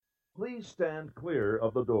Please stand clear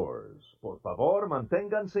of the doors. Por favor,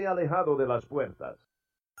 manténganse alejado de las puertas.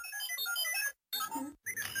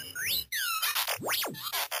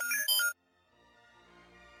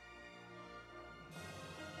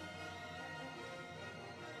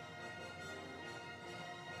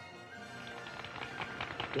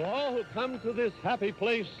 To all who come to this happy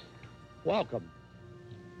place, welcome.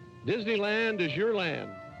 Disneyland is your land.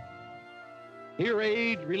 Here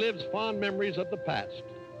age relives fond memories of the past,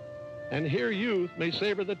 and here youth may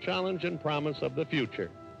savor the challenge and promise of the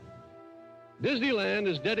future. Disneyland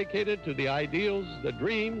is dedicated to the ideals, the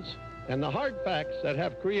dreams, and the hard facts that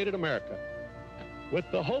have created America, with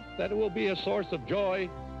the hope that it will be a source of joy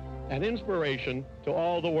and inspiration to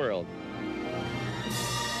all the world.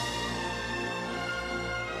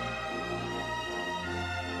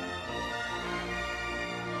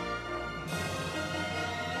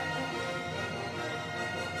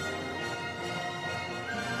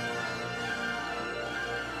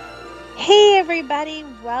 Hey everybody,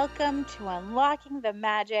 welcome to Unlocking the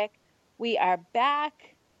Magic. We are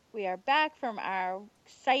back. We are back from our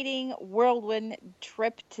exciting whirlwind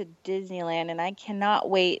trip to Disneyland, and I cannot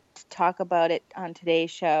wait to talk about it on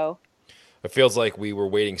today's show. It feels like we were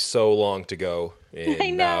waiting so long to go, I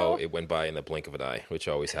and know. now it went by in the blink of an eye, which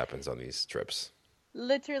always happens on these trips.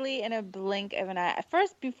 Literally in a blink of an eye.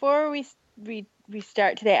 First, before we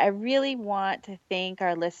start today, I really want to thank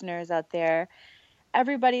our listeners out there.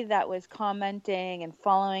 Everybody that was commenting and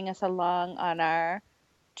following us along on our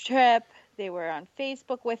trip. They were on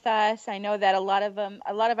Facebook with us. I know that a lot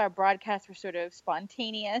of our broadcasts were sort of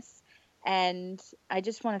spontaneous, and I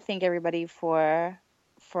just want to thank everybody for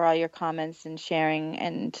all your comments and sharing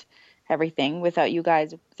and everything. Without you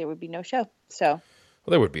guys, there would be no show. So, Well,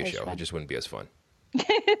 there would be a show. It just wouldn't be as fun.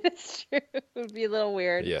 That's true. It would be a little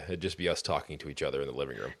weird. Yeah, it'd just be us talking to each other in the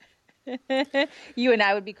living room. You and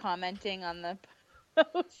I would be commenting on the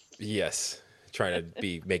post. Yes, trying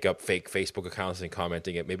to make up fake Facebook accounts and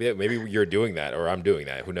commenting it. Maybe you're doing that, or I'm doing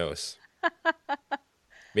that. Who knows?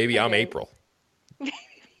 Maybe I'm April.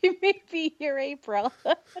 Maybe you're April.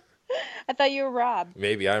 I thought you were Rob.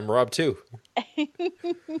 Maybe I'm Rob too.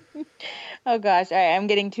 Oh gosh! All right, I'm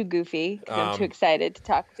getting too goofy because I'm too excited to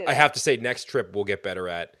talk today. I have to say, next trip we'll get better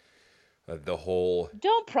at the whole.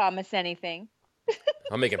 Don't promise anything.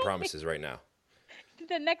 I'm making promises right now.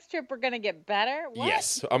 The next trip we're going to get better? What?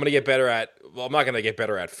 Yes. I'm going to get better at, well, I'm not going to get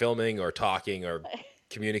better at filming or talking or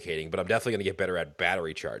communicating, but I'm definitely going to get better at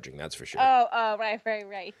battery charging, that's for sure. Oh, right,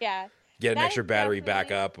 yeah. Get an That extra is battery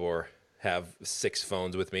definitely- backup or have 6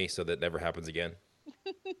 phones with me so that never happens again.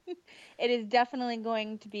 It is definitely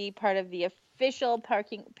going to be part of the official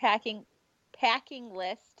packing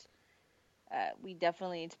list. We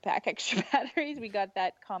definitely need to pack extra batteries. We got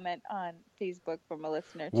that comment on Facebook from a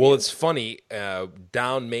listener, too. Well, it's funny.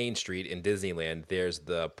 Down Main Street in Disneyland, there's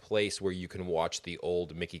the place where you can watch the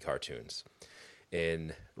old Mickey cartoons.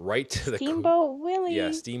 And right to the Steamboat Willie.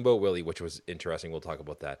 Yeah, Steamboat Willie, which was interesting. We'll talk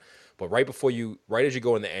about that. But right as you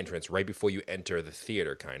go in the entrance, right before you enter the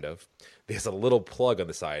theater, kind of, there's a little plug on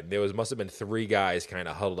the side. Must have been 3 guys kind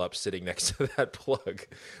of huddled up, sitting next to that plug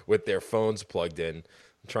with their phones plugged in,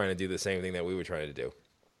 trying to do the same thing that we were trying to do.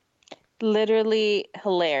 Literally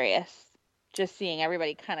hilarious. Just seeing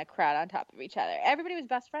everybody kind of crowd on top of each other. Everybody was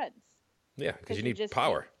best friends. Yeah, because you need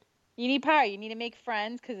power. You need power. You need to make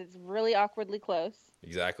friends because it's really awkwardly close.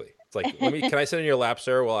 Exactly. It's like, can I sit in your lap,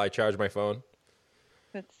 sir, while I charge my phone?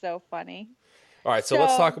 That's so funny. All right, so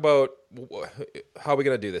let's talk about how we're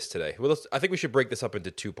going to do this today. Well, I think we should break this up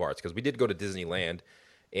into 2 parts because we did go to Disneyland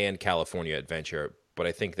and California Adventure, but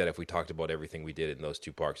I think that if we talked about everything we did in those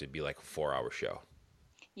 2 parks, it'd be like a 4-hour show.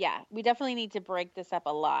 Yeah, we definitely need to break this up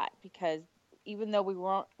a lot because even though we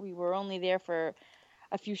were only there for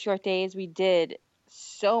a few short days, we did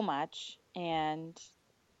so much, and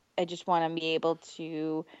I just want to be able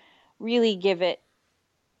to really give it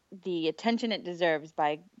the attention it deserves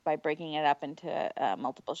by breaking it up into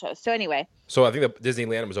multiple shows. So anyway. So I think the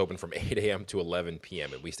Disneyland was open from 8 a.m. to 11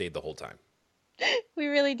 p.m., and we stayed the whole time. We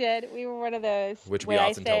really did. We were one of those. Which we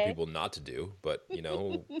often tell people not to do, but,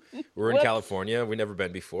 we're in California. We've never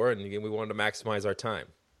been before, and we wanted to maximize our time.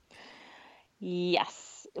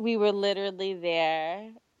 Yes. We were literally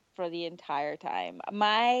there for the entire time.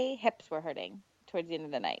 My hips were hurting towards the end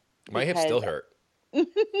of the night. My hips still hurt.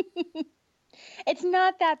 It's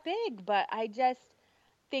not that big, but I just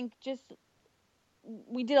think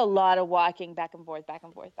we did a lot of walking back and forth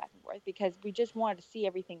because we just wanted to see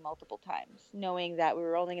everything multiple times, knowing that we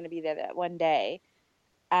were only going to be there that one day.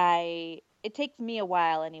 It takes me a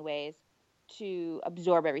while anyways to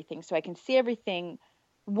absorb everything, so I can see everything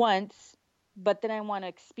once but then I want to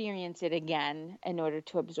experience it again in order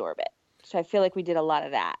to absorb it. So I feel like we did a lot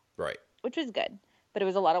of that, Right. which was good. But it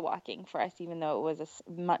was a lot of walking for us, even though it was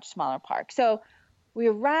a much smaller park. So we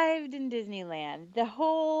arrived in Disneyland. The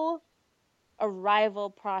whole arrival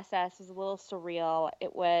process was a little surreal.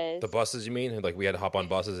 It was The buses, you mean? Like we had to hop on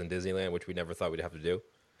buses in Disneyland, which we never thought we'd have to do?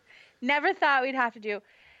 never thought we'd have to do.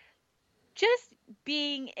 Just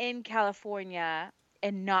being in California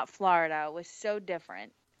and not Florida was so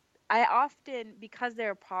different. I often, because there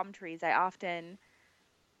are palm trees, I often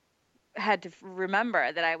had to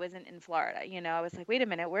remember that I wasn't in Florida. You know, I was like, wait a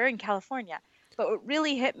minute, we're in California. But what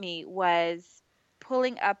really hit me was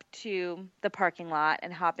pulling up to the parking lot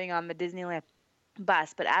and hopping on the Disneyland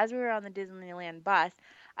bus. But as we were on the Disneyland bus,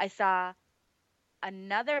 I saw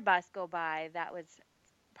another bus go by that was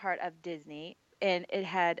part of Disney, and it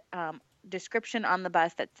had description on the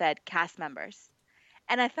bus that said cast members.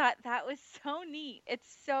 And I thought that was so neat.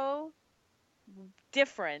 It's so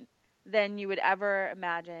different than you would ever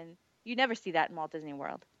imagine. You never see that in Walt Disney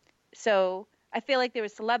World. So I feel like there were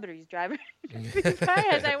celebrities driving these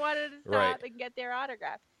cars. I wanted to stop Right. and get their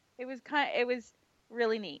autograph. It was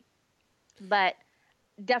really neat. But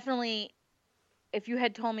definitely, if you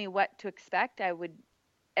had told me what to expect,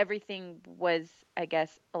 everything was, I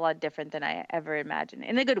guess, a lot different than I ever imagined,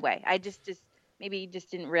 in a good way. I just maybe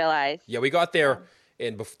just didn't realize. Yeah, we got there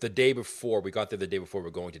and the day before. We got there the day before we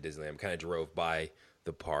were going to Disneyland. We kind of drove by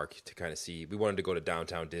the park to kind of see. We wanted to go to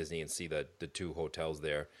downtown Disney and see the two hotels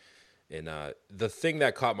there. And the thing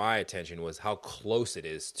that caught my attention was how close it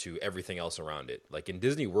is to everything else around it. Like in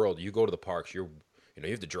Disney World, you go to the parks, you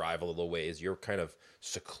have to drive a little ways. You're kind of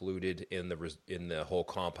secluded in the whole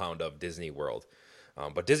compound of Disney World.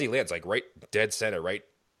 But Disneyland's like right dead center, right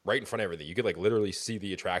in front of everything. You could like literally see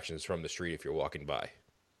the attractions from the street if you're walking by.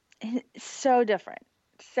 It's so different.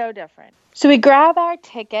 So different. So we grab our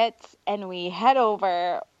tickets and we head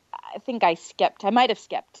over. I think I skipped. I might have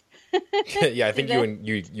skipped. Yeah, I think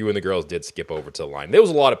you and the girls did skip over to the line. There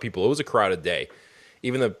was a lot of people. It was a crowded day.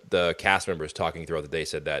 Even the cast members talking throughout the day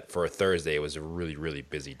said that for a Thursday, it was a really, really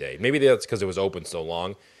busy day. Maybe that's because it was open so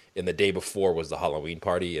long, and the day before was the Halloween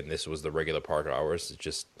party, and this was the regular park hours. It's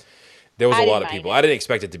just, there was a lot of people. I didn't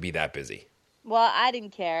expect it to be that busy. Well, I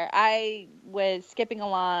didn't care. I was skipping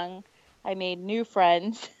along. I made new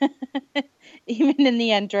friends, even in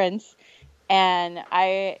the entrance, and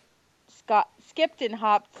I skipped and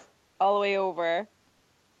hopped all the way over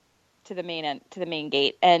to the main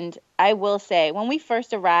gate. And I will say, when we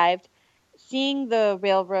first arrived, seeing the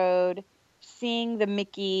railroad, seeing the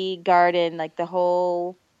Mickey Garden, like the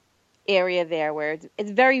whole area there, where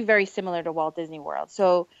it's very, very similar to Walt Disney World.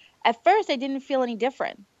 So at first, I didn't feel any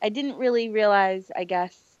different. I didn't really realize, I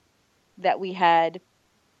guess, that we had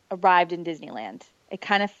arrived in Disneyland. It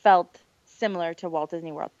kind of felt similar to Walt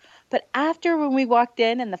Disney World. But after, when we walked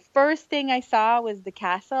in and the first thing I saw was the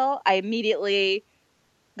castle, I immediately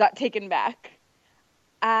got taken back.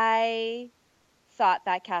 I thought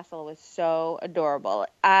that castle was so adorable.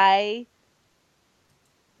 Don't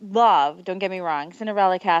get me wrong,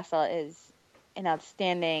 Cinderella Castle is an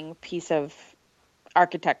outstanding piece of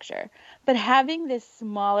architecture. But having this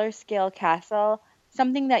smaller scale castle,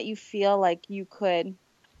 something that you feel like you could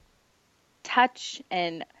touch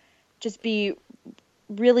and just be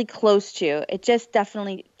really close to, it just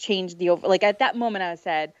definitely changed like at that moment I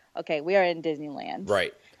said, okay, we are in Disneyland.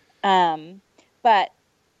 Right. But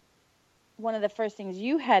one of the first things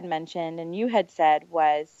you had mentioned and you had said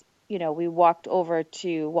was, we walked over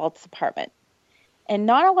to Walt's apartment. And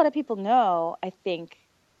not a lot of people know, I think,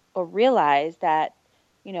 or realize that,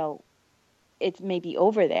 it's maybe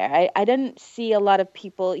over there. I didn't see a lot of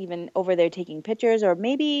people even over there taking pictures, or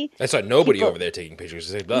maybe I saw nobody over there taking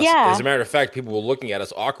pictures. Yeah. As a matter of fact, people were looking at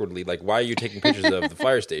us awkwardly, like, why are you taking pictures of the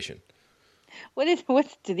fire station?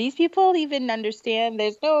 Do these people even understand?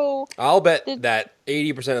 There's no... I'll bet that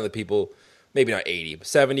 80% of the people, maybe not 80,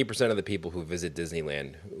 70% of the people who visit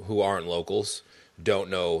Disneyland who aren't locals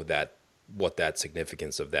don't know what that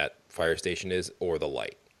significance of that fire station is, or the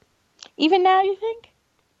light. Even now, you think?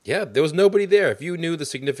 Yeah, there was nobody there. If you knew the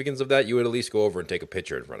significance of that, you would at least go over and take a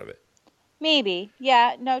picture in front of it. Maybe.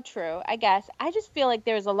 Yeah, no, true. I guess. I just feel like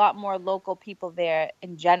there's a lot more local people there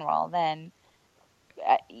in general than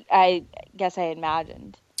I guess I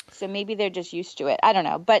imagined. So maybe they're just used to it. I don't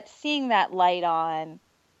know. But seeing that light on,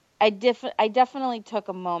 I definitely took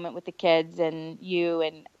a moment with the kids and you,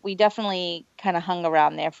 and we definitely kind of hung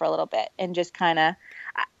around there for a little bit and just kind of...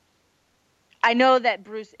 I know that,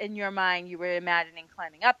 Bruce, in your mind, you were imagining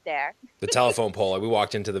climbing up there. The telephone pole. We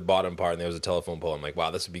walked into the bottom part, and there was a telephone pole. I'm like,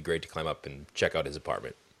 wow, this would be great to climb up and check out his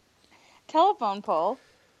apartment. Telephone pole?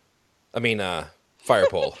 I mean, Fire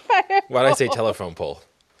pole. Fire Why did I say pole. telephone pole?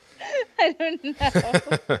 I don't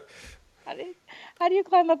know. How do you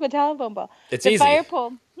climb up a telephone pole? It's The easy. fire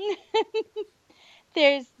pole.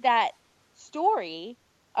 There's that story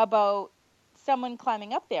about someone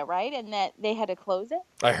climbing up there, right? And that they had to close it.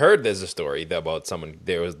 I heard there's a story about someone.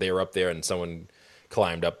 They were up there and someone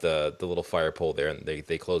climbed up the little fire pole there, and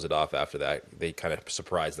they closed it off after that. They kind of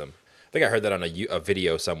surprised them. I think I heard that on a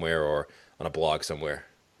video somewhere or on a blog somewhere.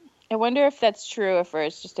 I wonder if that's true, if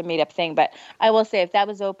it's just a made-up thing. But I will say, if that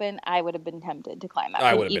was open, I would have been tempted to climb up.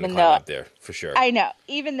 I would have been climbing up there for sure. I know,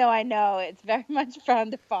 even though I know it's very much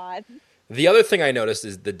frowned upon. The other thing I noticed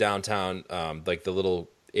is the downtown, like the little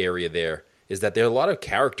area there, is that there are a lot of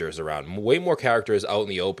characters around. Way more characters out in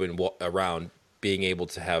the open around, being able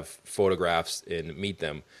to have photographs and meet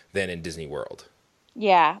them than in Disney World.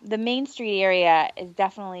 Yeah, the Main Street area is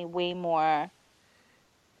definitely way more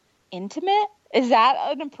intimate. Is that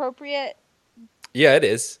an appropriate? Yeah, it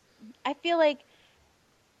is. I feel like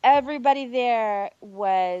everybody there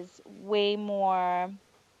was way more.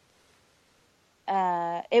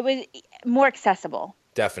 It was more accessible.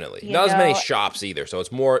 Definitely. Not as many shops either. So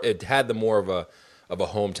it's more. It had the more of a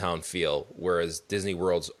hometown feel, whereas Disney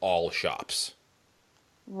World's all shops.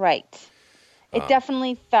 Right. It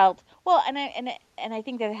definitely felt well, and I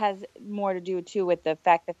think that has more to do too with the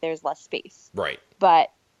fact that there's less space. Right.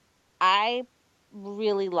 But I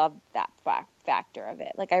really loved that factor of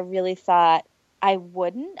it. Like, I really thought I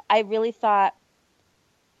wouldn't. I really thought,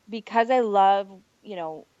 because I love,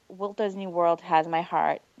 Walt Disney World has my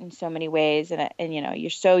heart in so many ways, and you're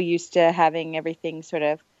so used to having everything sort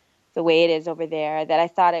of the way it is over there, that I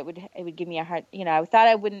thought it would give me a heart. I thought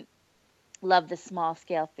I wouldn't love the small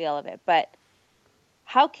scale feel of it, but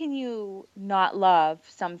how can you not love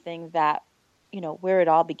something that, where it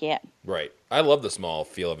all began? Right. I love the small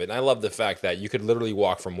feel of it. And I love the fact that you could literally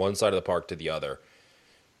walk from one side of the park to the other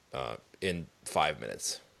in 5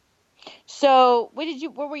 minutes. So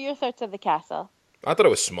what were your thoughts of the castle? I thought it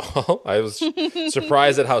was small. I was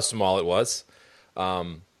surprised at how small it was.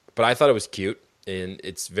 But I thought it was cute. And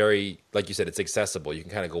it's very, like you said, it's accessible. You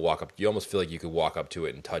can kind of go walk up. You almost feel like you could walk up to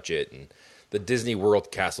it and touch it. And the Disney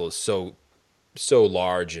World castle is so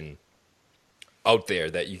large and out there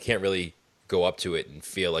that you can't really go up to it and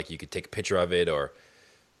feel like you could take a picture of it, or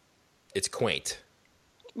it's quaint.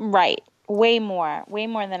 Right. Way more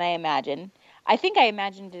than I imagined. I think I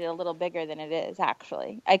imagined it a little bigger than it is,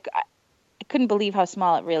 actually. I couldn't believe how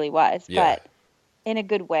small it really was, but in a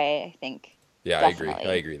good way, I think. Yeah, definitely.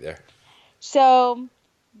 I agree there. So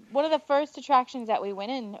one of the first attractions that we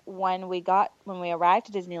went in when we arrived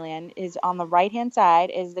to Disneyland is on the right-hand side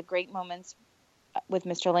is the Great Moments with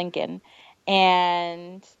Mr. Lincoln.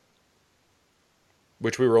 And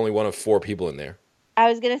which we were only one of 4 people in there. I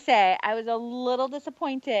was going to say, I was a little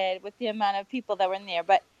disappointed with the amount of people that were in there.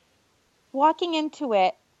 But walking into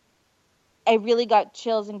it, I really got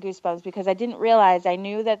chills and goosebumps because I didn't realize. I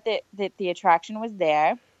knew that the attraction was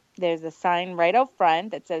there. There's a sign right out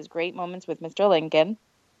front that says Great Moments with Mr. Lincoln.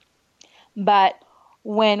 But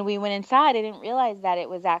when we went inside, I didn't realize that it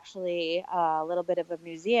was actually a little bit of a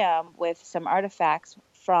museum with some artifacts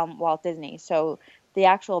from Walt Disney. So the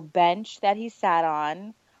actual bench that he sat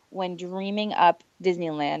on when dreaming up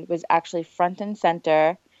Disneyland was actually front and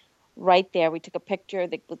center right there. We took a picture.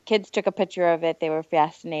 The kids took a picture of it. They were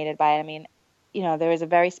fascinated by it. I mean, there was a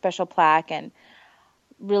very special plaque and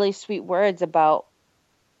really sweet words about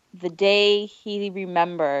the day he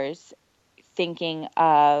remembers thinking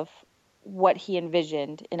of what he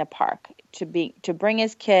envisioned in a park, to bring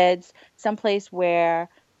his kids someplace where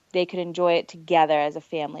they could enjoy it together as a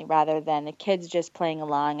family rather than the kids just playing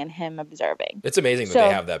along and him observing. It's amazing that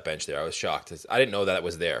they have that bench there. I was shocked. I didn't know that it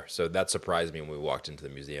was there. So that surprised me when we walked into the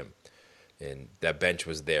museum. And that bench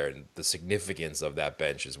was there. And the significance of that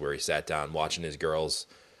bench is where he sat down watching his girls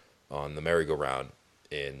on the merry-go-round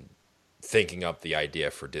and thinking up the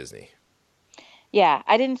idea for Disney. Yeah,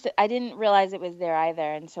 I didn't realize it was there either.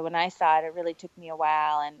 And so when I saw it, it really took me a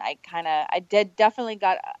while. And I definitely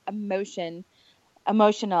got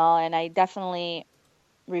emotional, and I definitely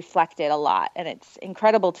reflected a lot. And it's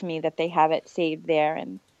incredible to me that they have it saved there,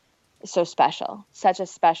 and it's so special, such a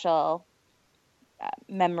special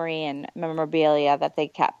memory and memorabilia that they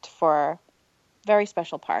kept for a very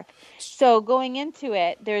special park. So going into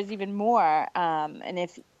it, there's even more. And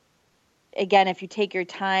if you take your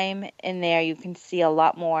time in there, you can see a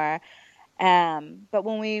lot more. But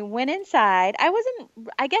when we went inside,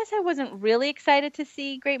 I guess I wasn't really excited to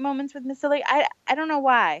see Great Moments with Mr. Lincoln. I don't know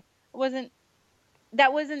why.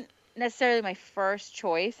 That wasn't necessarily my first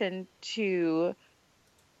choice into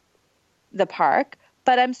the park,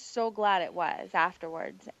 but I'm so glad it was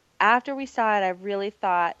afterwards. after we saw it, I really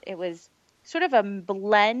thought it was sort of a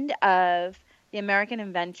blend of the American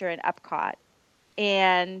Adventure in Epcot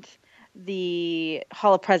and the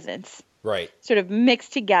Hall of Presidents. Right. Sort of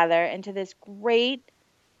mixed together into this great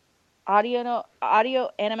audio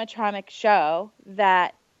animatronic show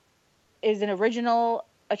that is an original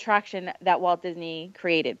attraction that Walt Disney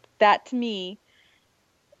created. That, to me,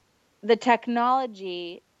 the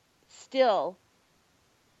technology still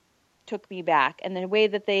took me back, and the way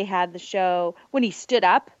that they had the show when he stood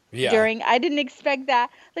up during, I didn't expect that.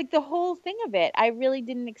 Like, the whole thing of it, I really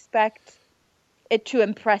didn't expect it to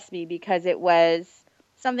impress me, because it was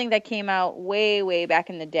something that came out way, way back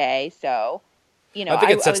in the day. So, you know, I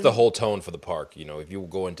think it sets the whole tone for the park. You know, if you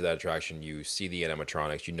go into that attraction, you see the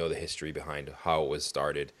animatronics, you know the history behind how it was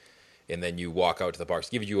started, and then you walk out to the parks,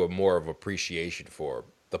 give you a more of appreciation for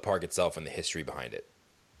the park itself and the history behind it.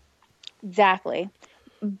 Exactly.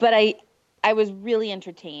 But I was really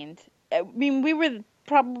entertained. I mean,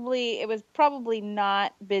 it was probably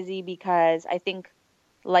not busy, because I think,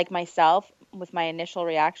 like myself, with my initial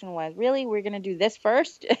reaction was, really, we're going to do this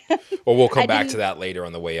first? Well, we'll come back to that later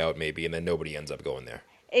on the way out, maybe, and then nobody ends up going there.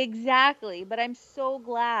 Exactly. But I'm so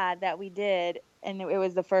glad that we did, and it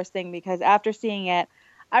was the first thing, because after seeing it,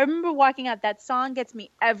 I remember walking out. That song gets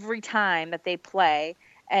me every time that they play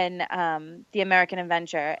in the American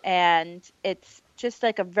Adventure, and it's just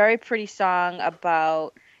like a very pretty song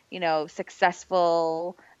about, you know,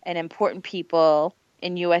 successful and important people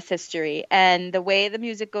in U.S. history, and the way the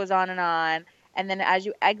music goes on, and then as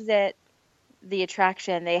you exit the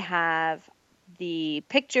attraction, they have the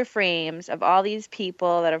picture frames of all these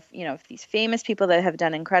people that are, you know, these famous people that have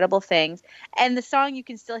done incredible things, and the song, you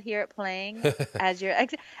can still hear it playing as you're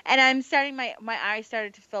exit. And I'm starting, my eyes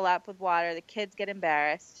started to fill up with water. The kids get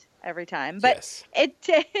embarrassed every time, but yes.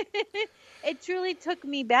 It truly took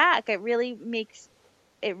me back. It really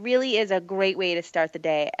is a great way to start the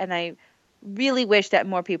day, and I really wish that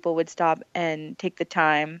more people would stop and take the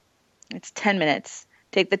time. It's 10 minutes.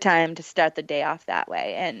 Take the time to start the day off that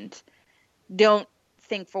way, and don't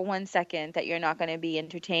think for 1 second that you're not going to be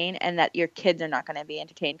entertained and that your kids are not going to be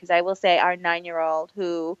entertained. Because I will say, our 9-year-old,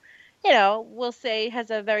 who, you know, we'll say has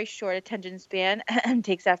a very short attention span and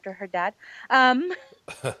takes after her dad,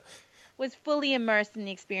 was fully immersed in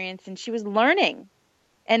the experience, and she was learning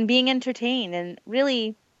and being entertained, and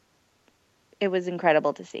really, it was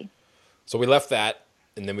incredible to see. So we left that,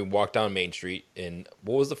 and then we walked down Main Street, and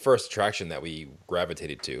what was the first attraction that we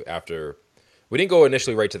gravitated to after? We didn't go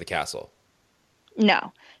initially right to the castle.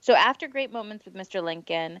 No. So after Great Moments with Mr.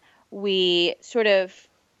 Lincoln, we sort of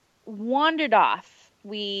wandered off.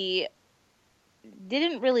 We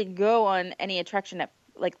didn't really go on any attraction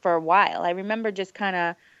for a while. I remember just kind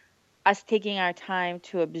of us taking our time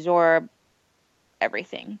to absorb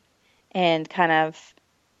everything, and kind of,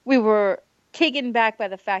 we were taken back by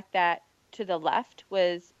the fact that to the left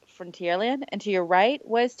was Frontierland and to your right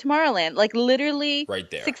was Tomorrowland, like literally right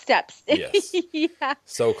there, 6 steps. Yes. Yeah.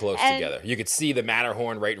 So close together. You could see the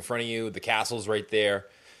Matterhorn right in front of you. The castle's right there.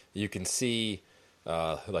 You can see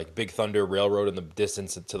like Big Thunder Railroad in the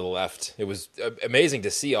distance to the left. It was amazing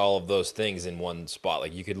to see all of those things in one spot.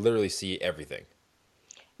 Like, you could literally see everything.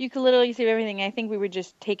 You could literally see everything. I think we were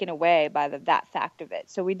just taken away by that fact of it.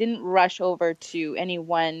 So we didn't rush over to any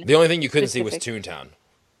one. The only thing you couldn't see was Toontown.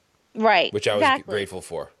 Right. Which I was grateful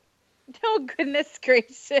for. Oh, goodness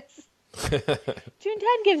gracious.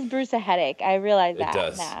 Toontown gives Bruce a headache. I realize that. It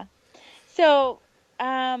does. Now. So,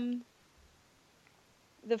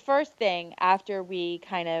 the first thing after we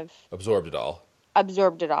kind of absorbed it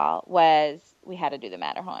all was we had to do the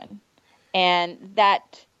Matterhorn. And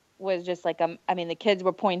that was just like, I mean, the kids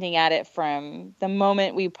were pointing at it from the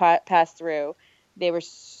moment we passed through. They were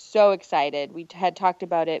so excited. We had talked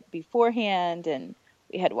about it beforehand, and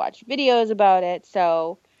we had watched videos about it.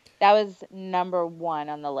 So that was number one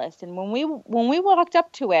on the list. And when we walked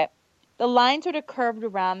up to it, the line sort of curved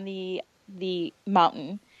around the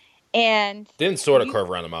mountain. And didn't sort of curve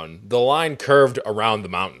around the mountain. The line curved around the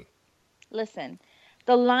mountain. Listen,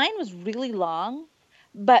 the line was really long,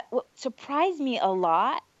 but what surprised me a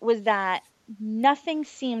lot was that nothing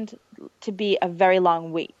seemed to be a very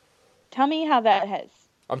long wait. Tell me how that has.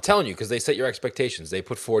 I'm telling you, because they set your expectations. They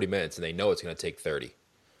put 40 minutes, and they know it's going to take 30.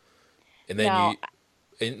 And then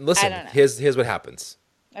listen, here's what happens.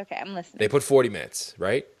 Okay, I'm listening. They put 40 minutes,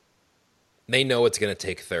 right? They know it's going to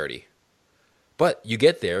take 30. But you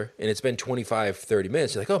get there, and it's been 25, 30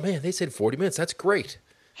 minutes. You're like, oh, man, they said 40 minutes. That's great.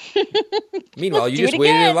 Meanwhile, you just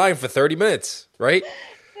waited in line for 30 minutes, right?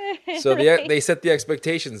 So right. They set the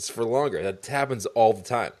expectations for longer. That happens all the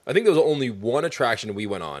time. I think there was only one attraction we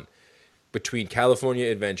went on between California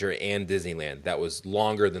Adventure and Disneyland that was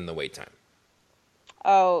longer than the wait time.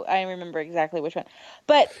 Oh, I remember exactly which one.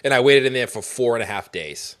 But And I waited in there for 4.5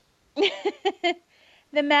 days.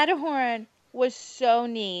 the Matterhorn was so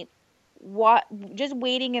neat. Just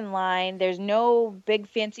waiting in line. There's no big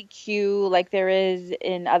fancy queue like there is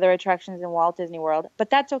in other attractions in Walt Disney World,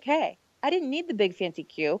 but that's okay. I didn't need the big fancy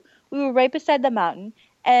queue. We were right beside the mountain,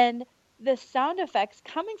 and the sound effects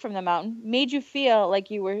coming from the mountain made you feel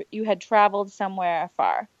like you had traveled somewhere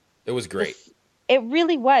far. It was great. It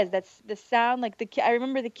really was. That's the sound. Like I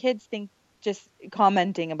remember the kids just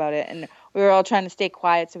commenting about it, and we were all trying to stay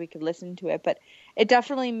quiet so we could listen to it. But it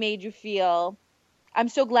definitely made you feel. I'm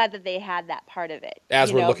so glad that they had that part of it.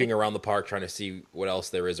 As we're looking around the park, trying to see what else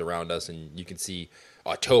there is around us, and you can see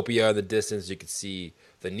Autopia in the distance. You can see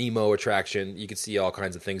the Nemo attraction. You can see all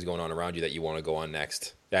kinds of things going on around you that you want to go on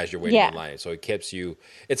next as you're waiting in line. So it keeps you.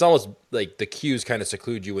 It's almost like the queues kind of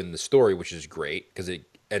seclude you in the story, which is great because it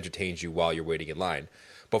entertains you while you're waiting in line.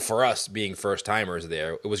 But for us, being first timers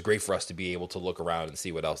there, it was great for us to be able to look around and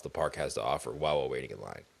see what else the park has to offer while we're waiting in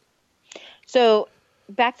line. So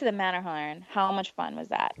back to the Matterhorn. How much fun was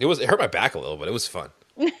that? It hurt my back a little, but it was fun.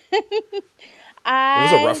 It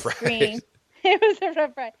was a rough ride. It was a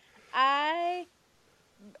rough ride. I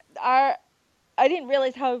didn't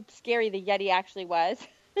realize how scary the Yeti actually was.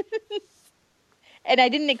 And I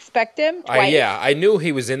didn't expect him twice. I knew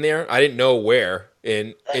he was in there. I didn't know where,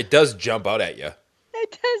 and it does jump out at you.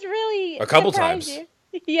 It does really a couple surprise times.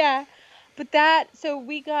 You. Yeah. But so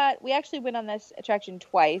we actually went on this attraction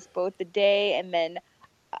twice, both the day and then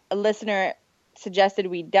a listener suggested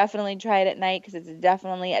we definitely try it at night because it's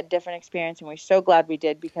definitely a different experience, and we're so glad we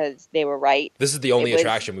did because they were right. This is the only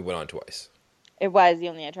attraction we went on twice. It was the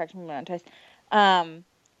only attraction we went on twice.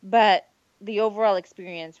 But the overall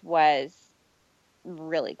experience was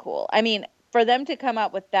really cool. I mean, for them to come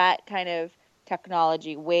up with that kind of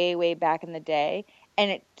technology way, way back in the day and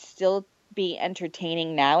it still be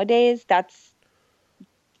entertaining nowadays, that's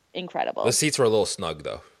incredible. The seats were a little snug,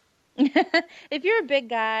 though. If you're a big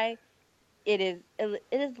guy, it is a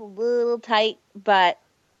little tight, but...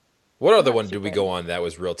 What other one did we go on that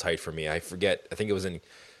was real tight for me? I forget. I think it was in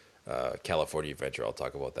California Adventure. I'll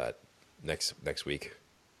talk about that next week.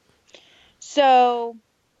 So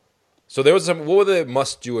there was some. What were the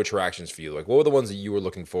must-do attractions for you? Like, what were the ones that you were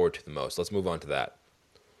looking forward to the most? Let's move on to that.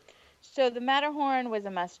 So the Matterhorn was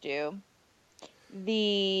a must-do.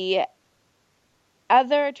 The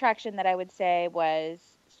other attraction that I would say was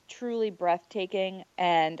truly breathtaking,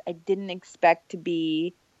 and I didn't expect to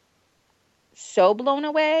be so blown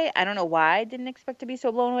away. I don't know why I didn't expect to be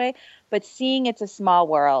so blown away, but seeing It's a Small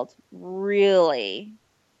World really,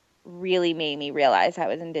 really made me realize I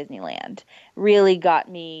was in Disneyland. Really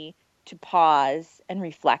got me to pause and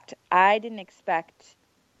reflect. I didn't expect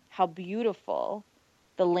how beautiful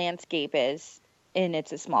the landscape is in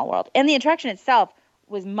It's a Small World. And the attraction itself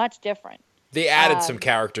was much different. They added some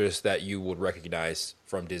characters that you would recognize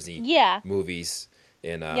from Disney movies.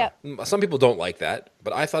 And some people don't like that,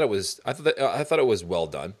 but I thought it was well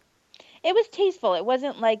done. It was tasteful. It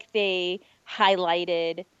wasn't like they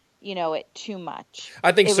highlighted, it too much.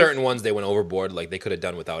 I think certain ones they went overboard, like they could have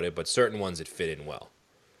done without it, but certain ones it fit in well.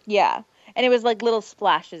 Yeah. And it was like little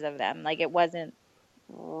splashes of them. Like it wasn't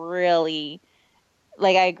really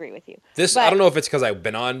like I agree with you. I don't know if it's because I've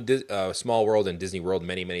been on Small World and Disney World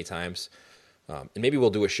many, many times. And maybe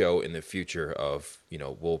we'll do a show in the future of,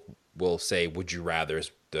 we'll say, would you rather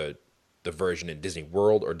the version in Disney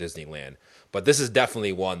World or Disneyland? But this is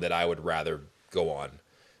definitely one that I would rather go on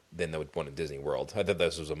than the one in Disney World. I thought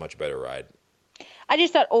this was a much better ride. I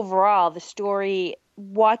just thought overall the story,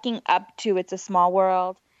 walking up to It's a Small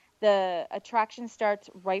World, the attraction starts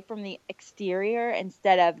right from the exterior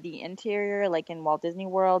instead of the interior, like in Walt Disney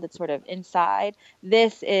World. It's sort of inside.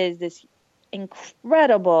 This is this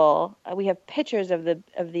incredible. We have pictures of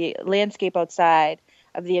the landscape outside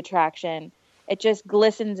of the attraction. It just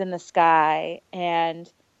glistens in the sky,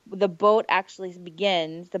 and the boat ride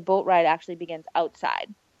actually begins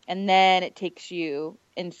outside, and then it takes you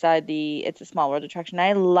inside the It's a Small World attraction.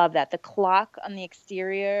 I love that. The clock on the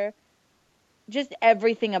exterior, just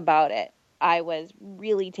everything about it, I was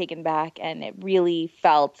really taken back, and it really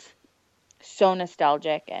felt so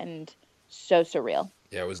nostalgic and so surreal.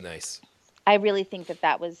 Yeah, it was nice. I really think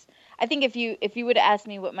that was. I think if you would ask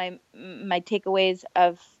me what my takeaways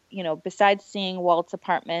of, besides seeing Walt's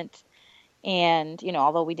apartment, and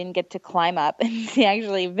although we didn't get to climb up and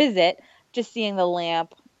actually visit, just seeing the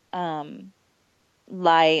lamp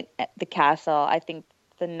light at the castle, I think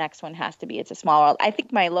the next one has to be It's a Small World. I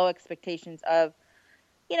think my low expectations of,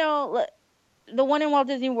 the one in Walt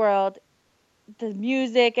Disney World, the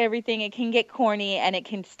music, everything, it can get corny and it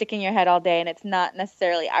can stick in your head all day, and it's not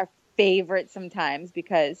necessarily our favorite sometimes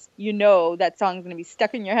because that song's going to be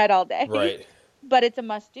stuck in your head all day. Right. But it's a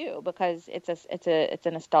must do because it's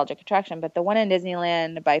a nostalgic attraction. But the one in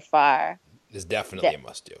Disneyland by far is definitely a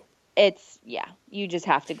must do. You just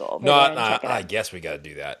have to go over there and check it out. I guess we got to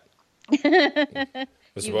do that.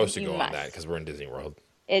 We're supposed to go on that because we're in Disney World.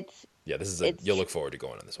 You'll look forward to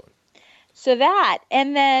going on this one. So that,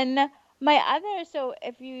 and then so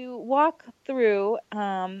if you walk through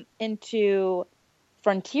into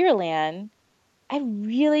Frontierland, I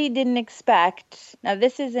really didn't expect, now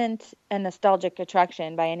this isn't a nostalgic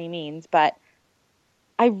attraction by any means, but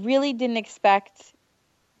I really didn't expect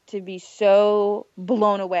to be so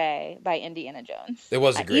blown away by Indiana Jones. It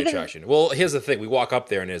was a great attraction. Well, here's the thing. We walk up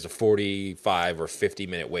there and there's a 45 or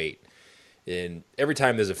 50-minute wait. And every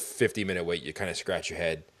time there's a 50-minute wait, you kind of scratch your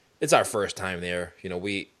head. It's our first time there.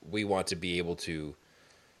 We want to be able to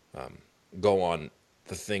go on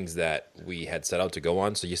the things that we had set out to go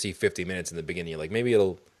on. So you see 50 minutes in the beginning, you're like, maybe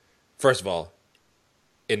first of all,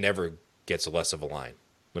 it never gets less of a line.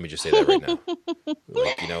 Let me just say that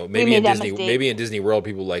right now. Maybe in Disney World,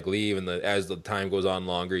 people leave, and as the time goes on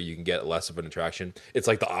longer, you can get less of an attraction. It's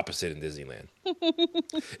like the opposite in Disneyland.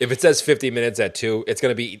 If it says 50 minutes at 2, it's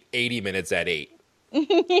going to be 80 minutes at 8.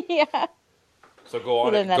 Yeah. So go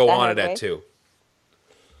on it at 2.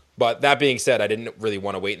 But that being said, I didn't really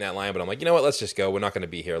want to wait in that line, but I'm like, you know what? Let's just go. We're not going to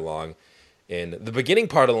be here long. And the beginning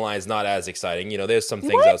part of the line is not as exciting. There's some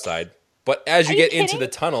things outside. But as you get into the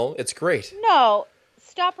tunnel, it's great. No.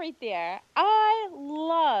 Stop right there. I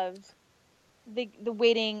loved the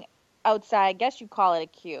waiting outside. I guess you call it a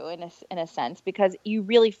queue in a sense because you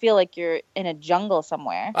really feel like you're in a jungle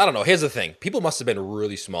somewhere. I don't know. Here's the thing. People must have been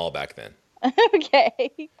really small back then.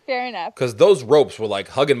 Okay, fair enough. Because those ropes were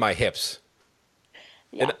hugging my hips.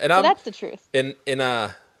 Yeah, and so that's the truth. And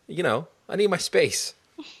I need my space.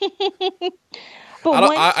 But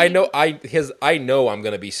I know I'm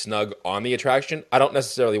going to be snug on the attraction. I don't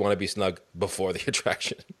necessarily want to be snug before the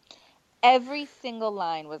attraction. Every single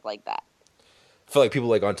line was like that. I feel like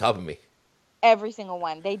people on top of me. Every single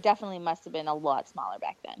one. They definitely must have been a lot smaller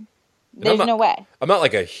back then. There's no way. I'm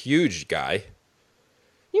not a huge guy.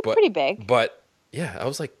 You're pretty big. But yeah, I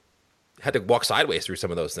was had to walk sideways through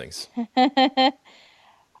some of those things.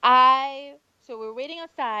 So we're waiting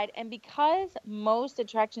outside, and because most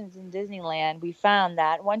attractions in Disneyland, we found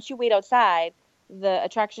that once you wait outside, the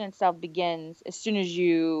attraction itself begins as soon as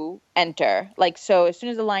you enter. So as soon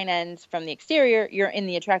as the line ends from the exterior, you're in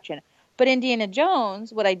the attraction. But Indiana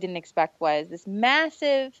Jones, what I didn't expect was this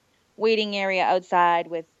massive waiting area outside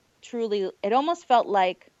with it almost felt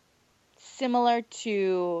similar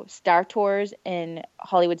to Star Tours in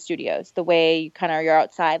Hollywood Studios, the way you're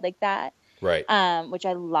outside like that. Right. Which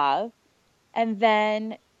I love. And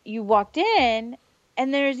then you walked in,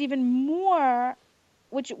 and there's even more. How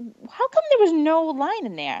come there was no line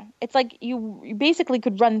in there? It's you basically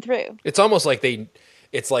could run through. It's almost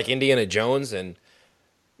it's like Indiana Jones, and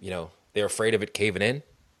they're afraid of it caving in.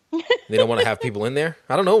 They don't want to have people in there.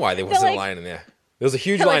 I don't know why there wasn't a line in there. There was a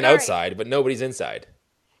huge line outside, but nobody's inside.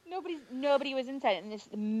 Nobody was inside in this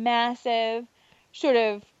massive sort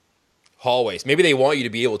of hallways. Maybe they want you to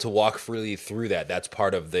be able to walk freely through that. That's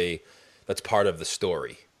part of the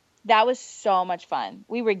story. That was so much fun.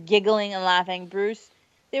 We were giggling and laughing. Bruce,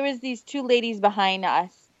 there was these two ladies behind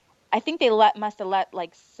us. I think they must have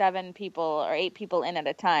let 7 people or 8 people in at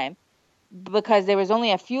a time because there was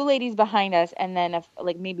only a few ladies behind us and then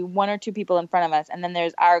maybe 1 or 2 people in front of us. And then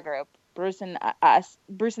there's our group, Bruce and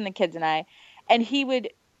the kids and I. And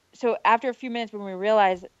so after a few minutes when we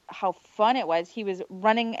realized how fun it was, he was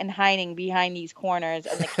running and hiding behind these corners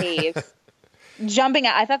in the caves. Jumping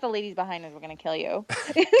out. I thought the ladies behind us were going to kill you.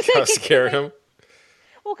 That scared him?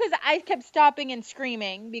 Well, because I kept stopping and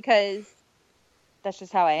screaming because that's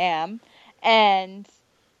just how I am.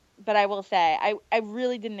 But I will say, I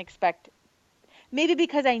really didn't expect, maybe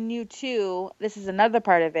because I knew too, this is another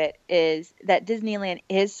part of it, is that Disneyland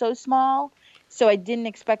is so small. So I didn't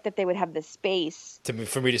expect that they would have the space.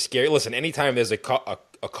 For me to scare you. Listen, anytime there's a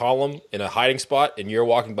column in a hiding spot and you're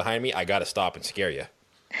walking behind me, I got to stop and scare you.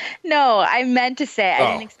 No, I meant to say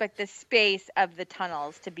I didn't expect the space of the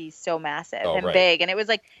tunnels to be so massive and big. And it was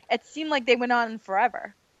it seemed like they went on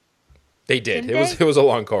forever. They did. It was a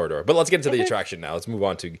long corridor. But let's get into the attraction now. Let's move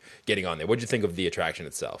on to getting on there. What did you think of the attraction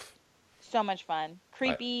itself? So much fun.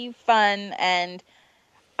 Creepy, fun, and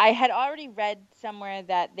I had already read somewhere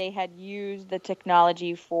that they had used the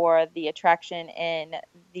technology for the attraction in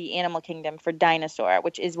the Animal Kingdom for Dinosaur,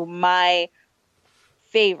 which is my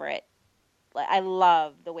favorite I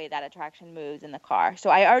love the way that attraction moves in the car. So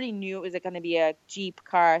I already knew it was going to be a Jeep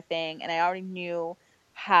car thing, and I already knew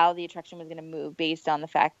how the attraction was going to move based on the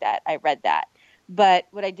fact that I read that. But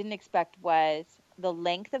what I didn't expect was the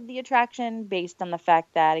length of the attraction based on the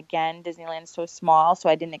fact that, again, Disneyland is so small, so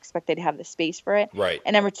I didn't expect they'd have the space for it. Right.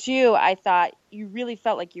 And number two, I thought you really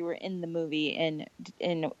felt like you were in the movie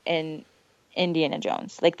in Indiana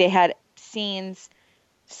Jones. Like they had scenes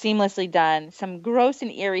seamlessly done, some gross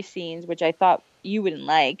and eerie scenes, which I thought you wouldn't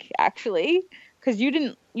like, actually, because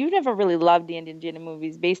you never really loved the Indiana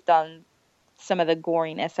movies based on some of the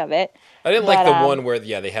goriness of it. I didn't like the one where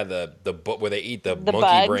they had the where they eat the monkey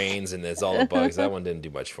bugs. brains and it's all the bugs. That one didn't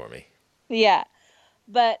do much for me. Yeah,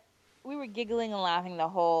 but we were giggling and laughing the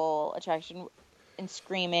whole attraction and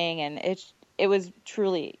screaming, and it was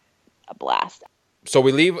truly a blast. So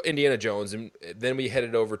we leave Indiana Jones, and then we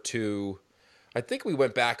headed over to, I think we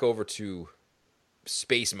went back over to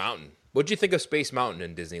Space Mountain. What did you think of Space Mountain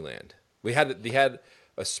in Disneyland? They had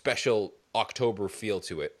a special October feel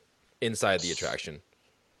to it inside the attraction.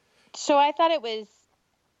 So I thought it was,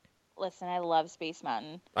 listen, I love Space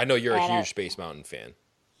Mountain. I know you're a huge Space Mountain fan.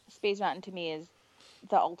 Space Mountain to me is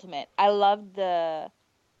the ultimate. I love the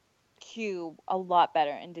queue a lot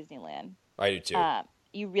better in Disneyland. I do too.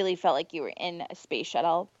 You really felt like you were in a space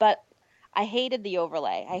shuttle, but I hated the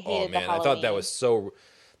overlay. I hated the Halloween. I thought that was so.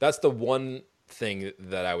 That's the one thing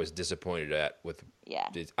that I was disappointed at with. Yeah.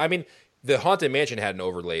 I mean, the Haunted Mansion had an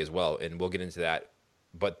overlay as well, and we'll get into that.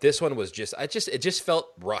 But this one was it just felt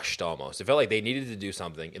rushed almost. It felt like they needed to do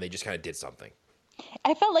something, and they just kind of did something.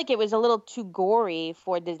 I felt like it was a little too gory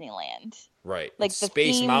for Disneyland. Right. Like it's the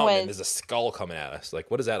Space theme Mountain, was, and there's a skull coming at us.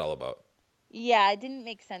 Like, what is that all about? Yeah, it didn't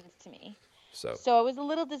make sense to me. So I was a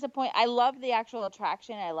little disappointed. I love the actual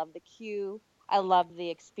attraction. I love the queue. I love the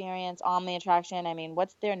experience on the attraction. I mean,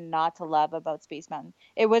 what's there not to love about Space Mountain?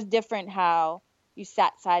 It was different how you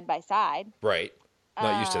sat side by side. Right.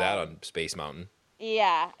 Not used to that on Space Mountain.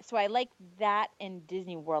 Yeah. So I like that in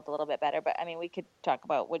Disney World a little bit better. But, I mean, we could talk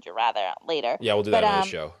about Would You Rather later. Yeah, we'll do that on the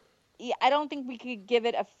show. Yeah, I don't think we could give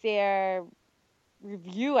it a fair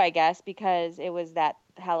review, I guess, because it was that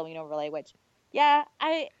Halloween overlay, which, yeah,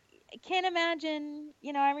 I can't imagine.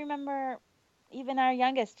 I remember even our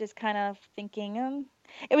youngest just kind of thinking,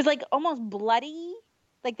 it was like almost bloody.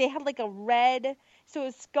 Like they had like a red, so it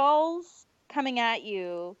was skulls coming at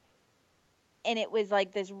you, and it was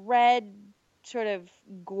like this red sort of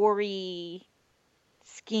gory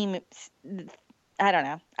scheme. I don't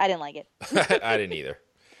know. I didn't like it. I didn't either.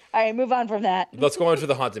 All right, move on from that. Let's go on to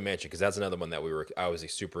the Haunted Mansion, because that's another one that I was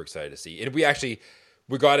super excited to see. And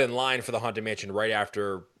we got in line for the Haunted Mansion right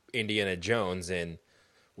after Indiana Jones, and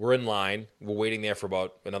we're in line. We're waiting there for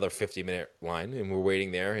about another 50-minute line, and we're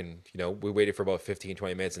waiting there, and we waited for about 15,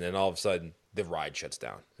 20 minutes, and then all of a sudden the ride shuts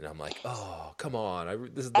down, and I'm like, oh, come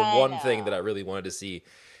on! This is the one thing that I really wanted to see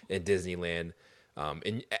in Disneyland.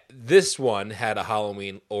 And this one had a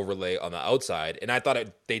Halloween overlay on the outside, and I thought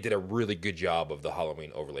they did a really good job of the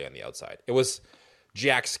Halloween overlay on the outside. It was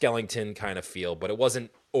Jack Skellington kind of feel, but it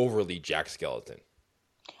wasn't overly Jack Skellington.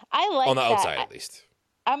 I like on the that. outside, at least.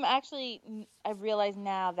 I realize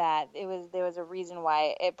now that there was a reason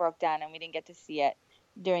why it broke down and we didn't get to see it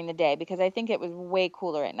during the day, because I think it was way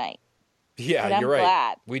cooler at night. Yeah, you're right.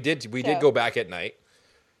 Glad. We did go back at night,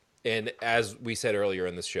 and as we said earlier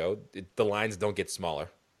in the show, the lines don't get smaller,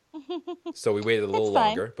 so we waited a little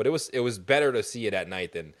longer. But it was better to see it at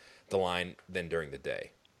night than during the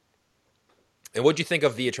day. And what'd you think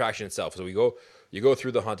of the attraction itself? So you go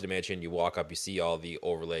through the Haunted Mansion, you walk up, you see all the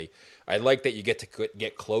overlay. I like that you get to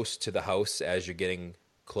get close to the house as you're getting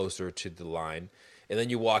closer to the line. And then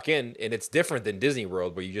you walk in, and it's different than Disney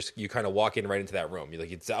World, where you kind of walk in right into that room.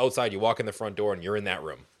 It's outside, you walk in the front door, and you're in that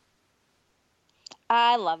room.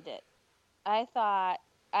 I loved it.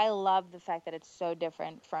 I love the fact that it's so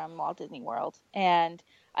different from Walt Disney World. And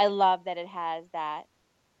I love that it has that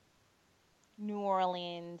New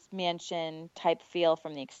Orleans mansion type feel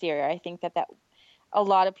from the exterior. I think that a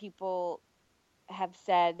lot of people have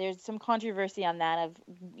said there's some controversy on that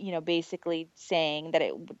of, basically saying that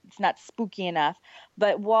it's not spooky enough,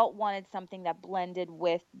 but Walt wanted something that blended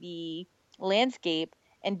with the landscape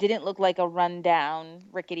and didn't look like a rundown,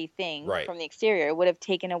 rickety thing from the exterior. It would have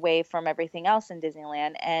taken away from everything else in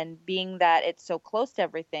Disneyland. And being that it's so close to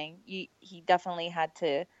everything, he definitely had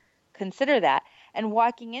to consider that. And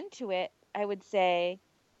walking into it, I would say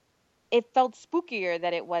it felt spookier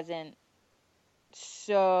that it wasn't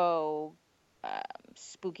so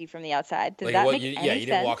spooky from the outside. Does that make any sense? You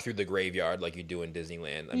didn't walk through the graveyard like you do in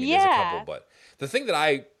Disneyland. I mean, there's a couple, but the thing that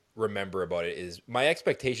I remember about it is my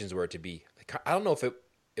expectations were to be, I don't know if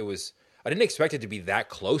it was, I didn't expect it to be that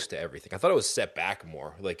close to everything. I thought it was set back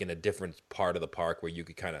more, like in a different part of the park where you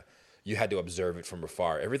could you had to observe it from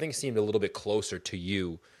afar. Everything seemed a little bit closer to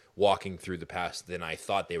you walking through the pass than I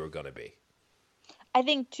thought they were going to be. I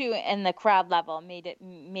think too, and the crowd level make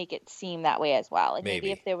it seem that way as well. Like maybe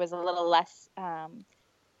Maybe. if there was a little less,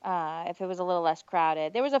 if it was a little less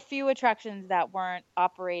crowded. There was a few attractions that weren't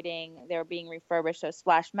operating; they were being refurbished. So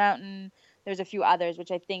Splash Mountain. There's a few others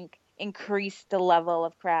which I think increased the level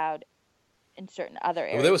of crowd in certain other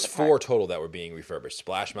areas. Well, there was of the 4 park. total that were being refurbished: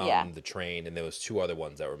 Splash Mountain, Yeah. the train, and there was 2 other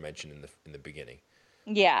ones that were mentioned in the beginning.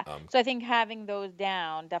 Yeah. So I think having those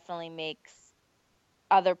down definitely makes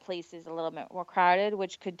other places a little bit more crowded,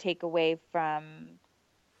 which could take away from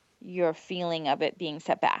your feeling of it being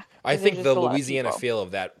set back. I 'Cause there's think just the a lot of Louisiana people. feel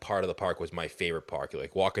of that part of the park was my favorite part.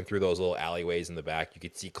 Like walking through those little alleyways in the back, you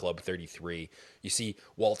could see Club 33. You see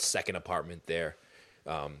Walt's second apartment there.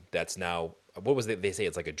 That's now, what was it? They say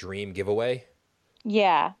it's like a dream giveaway.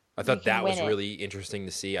 Yeah. I You thought can that was win it. really interesting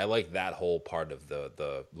to see. I like that whole part of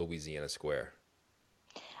the Louisiana Square.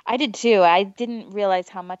 I did too. I didn't realize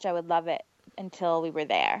how much I would love it until we were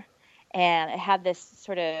there. And it had this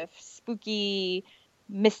sort of spooky,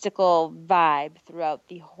 mystical vibe throughout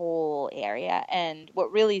the whole area. And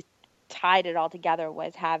what really tied it all together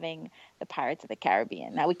was having the Pirates of the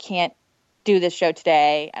Caribbean. Now, we can't do this show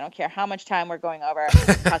today. I don't care how much time we're going over,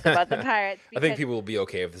 talk about the Pirates, I think because people will be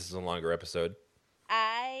okay if this is a longer episode.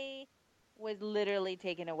 I was literally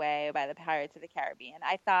taken away by the Pirates of the Caribbean.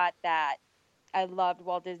 I thought that I loved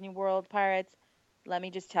Walt Disney World Pirates. Let me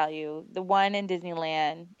just tell you, the one in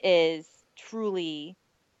Disneyland is truly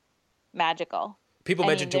magical. People I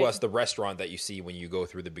mentioned mean, to us the restaurant that you see when you go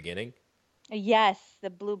through the beginning. yes, the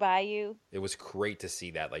Blue Bayou. It was great to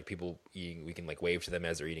see that. Like people eating, we can like wave to them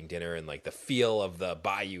as they're eating dinner, and like the feel of the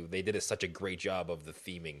bayou. They did such a great job of the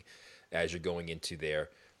theming as you're going into there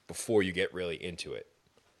before you get really into it.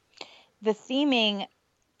 The theming,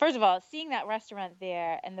 first of all, seeing that restaurant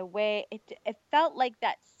there and the way it felt like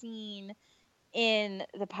that scene in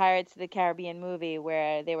the Pirates of the Caribbean movie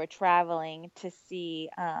where they were traveling to see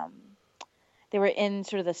they were in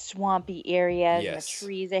sort of the swampy areas and the Yes.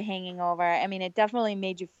 trees are hanging over. I mean, it definitely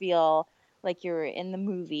made you feel like you were in the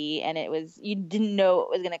movie and you didn't know it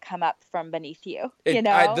was going to come up from beneath you, you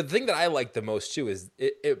know? The thing that I liked the most too is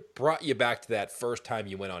it brought you back to that first time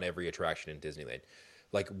you went on every attraction in Disneyland.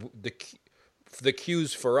 Like the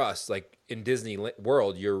queues for us, like in Disney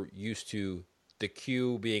World, you're used to the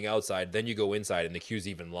queue being outside, then you go inside and the queue's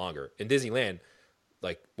even longer. In Disneyland,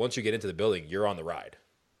 like once you get into the building, you're on the ride.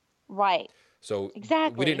 Right. So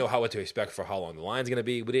Exactly. we didn't know what to expect for how long the line's going to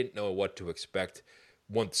be. We didn't know what to expect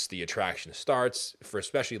once the attraction starts, for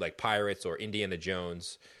especially like Pirates or Indiana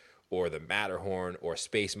Jones or the Matterhorn or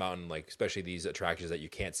Space Mountain, like especially these attractions that you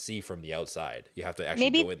can't see from the outside. You have to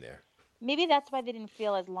actually go in there. Maybe that's why they didn't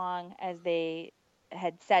feel as long as they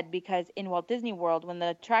had said, because in Walt Disney World, when the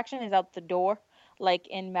attraction is out the door, like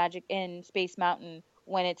in Space Mountain,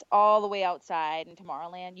 when it's all the way outside in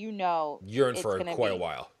Tomorrowland, you know You're in it's for gonna quite a be.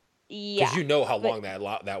 while. Yeah. Because you know how But long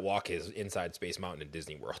that walk is inside Space Mountain in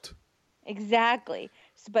Disney World. exactly.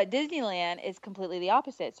 But Disneyland is completely the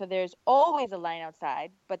opposite. So there's always a line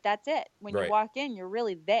outside, but that's it. When you Right. walk in, you're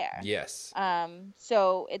really there. Yes.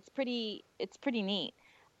 So it's pretty neat.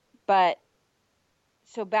 But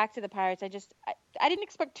so back to the Pirates, I didn't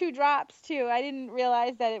expect 2 drops too. I didn't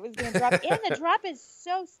realize that it was going to drop. And the drop is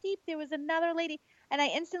so steep. There was another lady, and I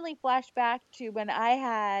instantly flashed back to when I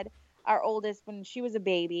had our oldest when she was a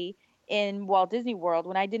baby in Walt Disney World,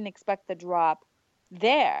 when I didn't expect the drop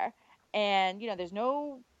there. And there's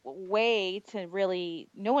no way to really.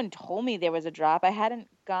 No one told me there was a drop. I hadn't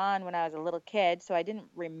gone when I was a little kid, so I didn't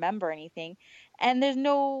remember anything. And there's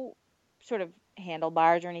no sort of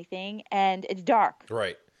handlebars or anything, and it's dark.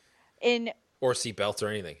 Right. Or seatbelts or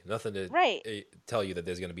anything. Nothing to Right. tell you that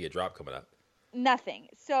there's going to be a drop coming up. Nothing.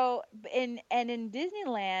 So in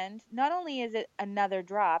Disneyland, not only is it another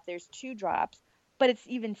drop, there's 2 drops, but it's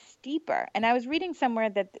even steeper. And I was reading somewhere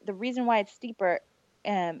that the reason why it's steeper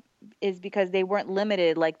is because they weren't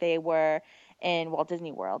limited like they were in Walt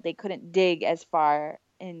Disney World. They couldn't dig as far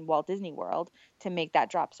in Walt Disney World to make that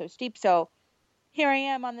drop so steep. So here I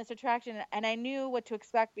am on this attraction, and I knew what to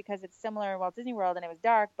expect because it's similar in Walt Disney World, and it was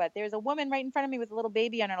dark, but there's a woman right in front of me with a little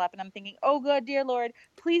baby on her lap, and I'm thinking, oh, good, dear Lord,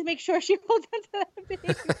 please make sure she holds onto that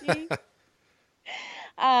baby.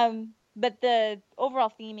 But the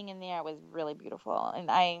overall theming in there was really beautiful,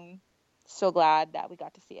 and I'm so glad that we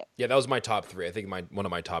got to see it. Yeah, that was my top 3. I think one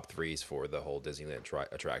of my top 3s for the whole Disneyland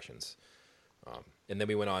attractions. And then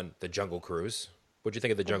we went on the Jungle Cruise. What'd you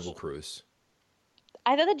think of the Jungle Cruise?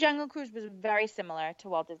 I thought the Jungle Cruise was very similar to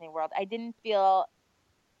Walt Disney World. I didn't feel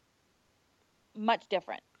much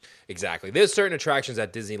different. Exactly. There's certain attractions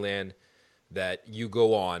at Disneyland that you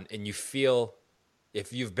go on and you feel,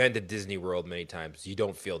 if you've been to Disney World many times, you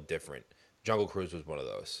don't feel different. Jungle Cruise was one of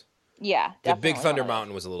those. Yeah, The definitely. Big Thunder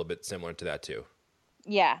Mountain was a little bit similar to that too.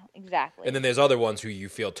 Yeah, exactly. And then there's other ones who you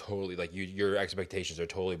feel totally like your expectations are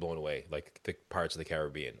totally blown away, like the Pirates of the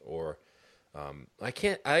Caribbean, or I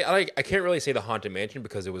can't really say the Haunted Mansion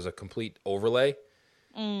because it was a complete overlay.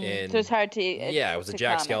 And so it's hard to it was a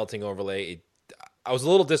Jack comment. Skellington overlay. I was a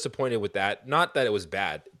little disappointed with that. Not that it was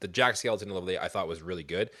bad. The Jack Skellington overlay I thought was really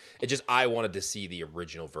good. It just I wanted to see the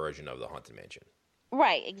original version of the Haunted Mansion.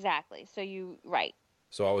 Right, exactly. So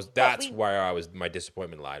So my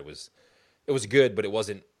disappointment lied was it was good, but it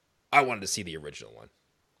wasn't. I wanted to see the original one.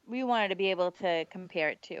 We wanted to be able to compare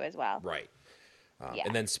it to as well. Right.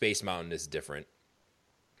 And then Space Mountain is different.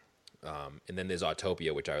 And then there's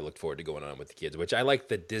Autopia, which I looked forward to going on with the kids, which I like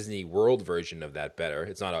the Disney World version of that better.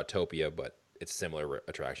 It's not Autopia, but it's a similar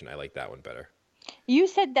attraction. I like that one better. You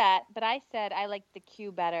said that, but I said I liked the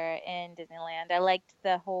queue better in Disneyland. I liked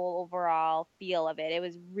the whole overall feel of it. It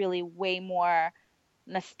was really way more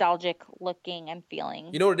nostalgic looking and feeling.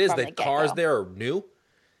 You know what it is? The cars get-go. there are new.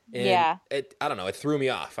 And Yeah. I don't know. It threw me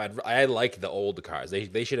off. I like the old cars.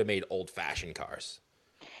 They should have made old-fashioned cars.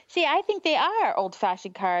 See, I think they are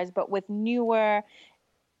old-fashioned cars, but with newer...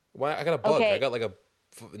 Well, I got a Bug. Okay. I got like a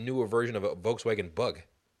newer version of a Volkswagen Bug.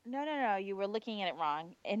 No. You were looking at it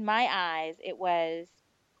wrong. In my eyes, it was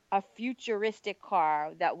a futuristic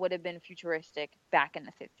car that would have been futuristic back in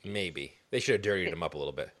the 50s. Maybe. They should have dirtied them up a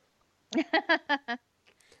little bit.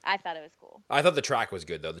 I thought it was cool. I thought the track was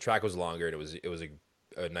good, though. The track was longer, and it was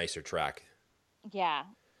a nicer track. Yeah,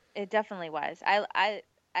 it definitely was. I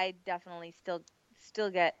definitely still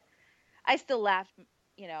get... I still laughed,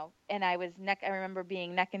 and I remember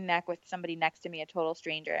being neck and neck with somebody next to me, a total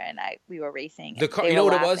stranger, and we were racing. You know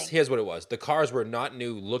what it was? Here's what it was. The cars were not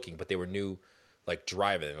new looking, but they were new, like,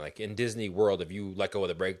 driving. Like, in Disney World, if you let go of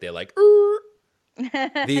the brake, they're like,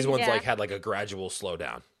 these ones, Yeah. like, had, like, a gradual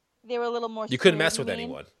slowdown. They were a little more... You couldn't smooth, mess with you mean?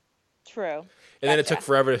 anyone. True. And then it took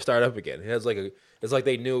forever to start up again. It's like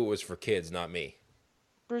they knew it was for kids, not me.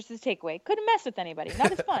 Bruce's takeaway. Couldn't mess with anybody.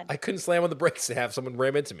 Not as fun. I couldn't slam on the brakes to have someone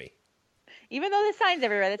ram into me. Even though there's signs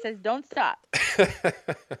everywhere that says don't stop.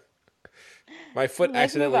 My foot Let's move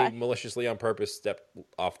accidentally, on. maliciously on purpose, stepped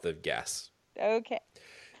off the gas. Okay.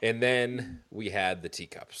 And then we had the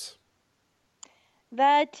teacups.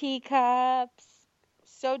 The teacups.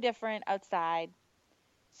 So different outside.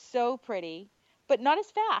 So pretty. But not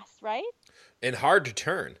as fast, right? And hard to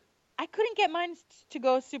turn. I couldn't get mine to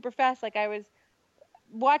go super fast like I was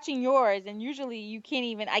watching yours, and usually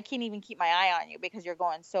I can't even keep my eye on you because you're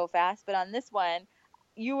going so fast. But on this one,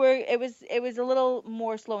 it was a little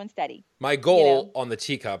more slow and steady. My goal on the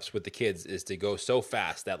teacups with the kids is to go so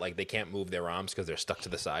fast that like they can't move their arms because they're stuck to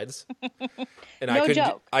the sides. And No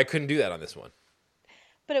joke. I couldn't do that on this one.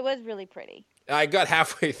 But it was really pretty. I got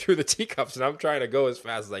halfway through the teacups and I'm trying to go as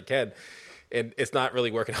fast as I can, and it's not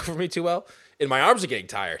really working out for me too well. And my arms are getting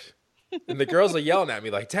tired. And the girls are yelling at me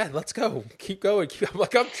like, "Dad, let's go. Keep going." I'm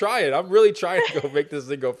like, I'm trying. I'm really trying to go make this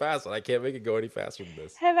thing go fast, and I can't make it go any faster than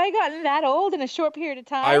this. Have I gotten that old in a short period of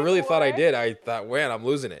time? I really thought I did. I thought, man, I'm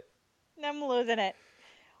losing it. I'm losing it.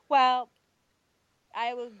 Well,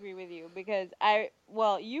 I will agree with you because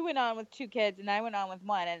you went on with two kids and I went on with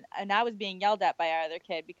one, and I was being yelled at by our other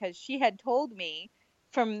kid because she had told me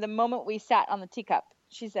from the moment we sat on the teacup,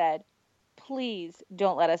 she said, "Please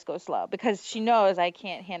don't let us go slow," because she knows I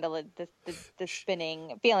can't handle the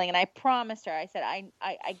spinning feeling. And I promised her, I said,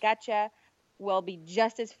 I gotcha. We'll be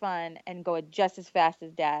just as fun and go just as fast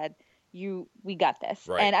as Dad. We got this.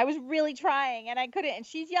 Right. And I was really trying and I couldn't. And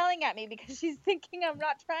she's yelling at me because she's thinking I'm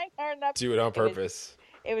not trying hard enough. Do it on purpose.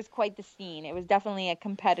 It was quite the scene. It was definitely a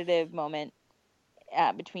competitive moment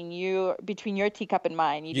between your teacup and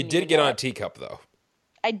mine. You did get on a teacup, though.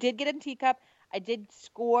 I did get a teacup. I did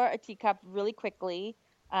score a teacup really quickly,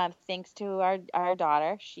 thanks to our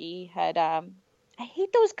daughter. She had, I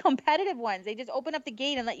hate those competitive ones. They just open up the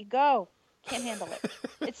gate and let you go. Can't handle it.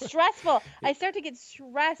 It's stressful. I start to get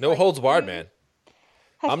stressed. No holds barred, man.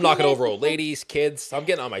 I'm few knocking minutes over old before- ladies, kids. I'm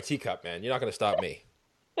getting on my teacup, man. You're not going to stop me.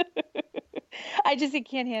 I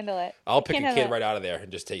can't handle it. I'll pick Can't a handle kid it. right out of there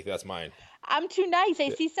and just take that's mine. I'm too nice. I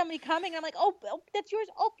see somebody coming. I'm like, oh, that's yours.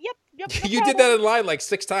 Oh, yep. No You did problem. that in line like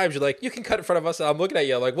 6 times. You're like, you can cut in front of us. And I'm looking at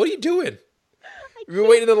you like, what are you doing? You've been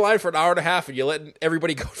waiting in the line for an hour and a half, and you're letting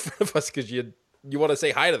everybody go in front of us because you want to say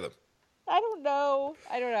hi to them. I don't know.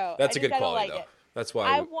 That's a good I don't quality, like though. it. That's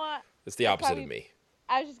why want. it's the I opposite probably- of me.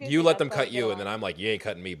 I was just gonna You say let them that's why cut I you, get and then along. I'm like, you ain't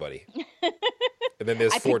cutting me, buddy. And then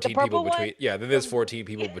there's I picked the 14 people purple one. between. Yeah, then there's 14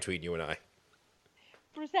 people between you and I.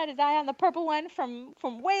 Bruce had his eye on the purple one from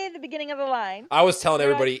way at the beginning of the line. I was telling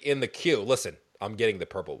everybody in the queue, listen, I'm getting the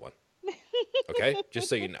purple one. Okay? Just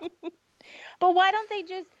so you know. But why don't they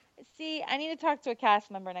just see? I need to talk to a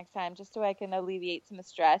cast member next time just so I can alleviate some of the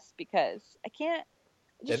stress because I can't.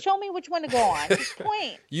 Just show me which one to go on. Just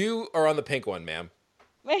point. You are on the pink one, ma'am.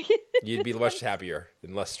 You'd be much happier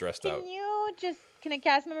and less stressed out. Can a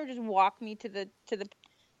cast member just walk me to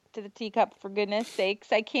the teacup for goodness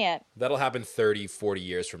sakes? I can't. That'll happen 30, 40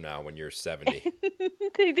 years from now when you're 70.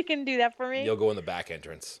 They can do that for me? You'll go in the back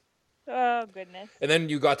entrance. Oh, goodness. And then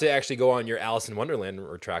you got to actually go on your Alice in Wonderland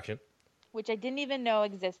attraction. Which I didn't even know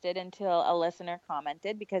existed until a listener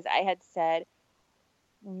commented because I had said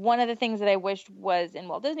one of the things that I wished was in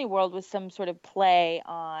Walt Disney World was some sort of play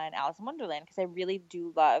on Alice in Wonderland because I really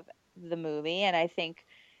do love the movie. And I think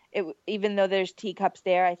even though there's teacups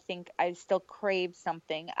there, I think I still crave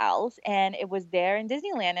something else. And it was there in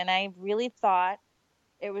Disneyland. And I really thought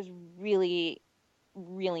it was really,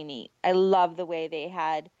 really neat. I love the way they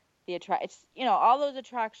had the all those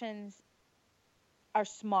attractions are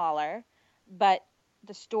smaller, but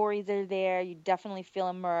the stories are there. You definitely feel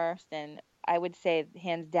immersed. And I would say,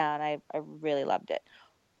 hands down, I really loved it.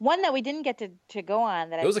 One that we didn't get to go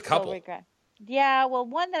on that I was a couple. Regret. Yeah, well,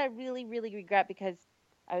 one that I really, really regret because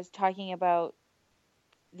I was talking about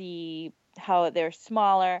how they're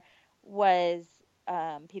smaller was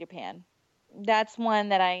Peter Pan. That's one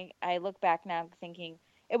that I look back now thinking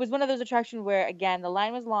it was one of those attractions where, again, the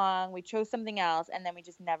line was long, we chose something else, and then we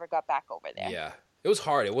just never got back over there. Yeah, it was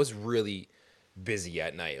hard. It was really busy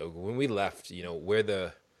at night. When we left, where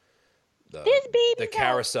the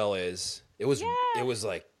carousel is, it was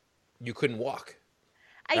like you couldn't walk.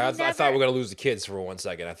 I thought we were gonna lose the kids for 1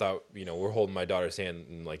 second. I thought we're holding my daughter's hand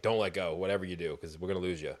and like, don't let go, whatever you do, because we're gonna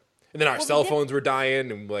lose you. And then our cell phones were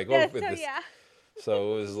dying, and like,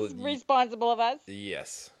 so it was responsible of us.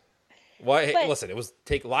 Yes. Well, hey, listen, it was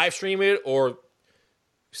live stream it or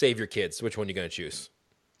save your kids. Which one are you gonna choose?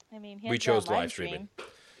 I mean, we chose live streaming.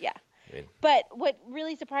 Yeah. But what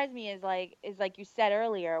really surprised me is like you said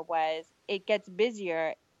earlier was it gets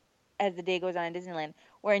busier as the day goes on in Disneyland,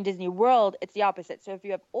 where in Disney World, it's the opposite. So if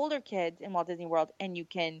you have older kids in Walt Disney World and you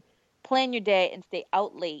can plan your day and stay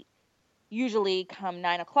out late, usually come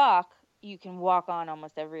 9 o'clock, you can walk on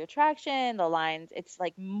almost every attraction, the lines, it's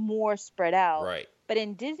like more spread out. Right. But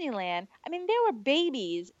in Disneyland, I mean, there were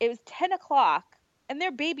babies. It was 10 o'clock and there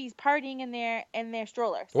are babies partying in their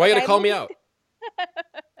strollers. Why you gotta call me out?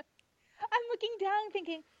 I'm looking down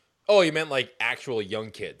thinking. Oh, you meant like actual young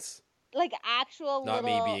kids. Like actual not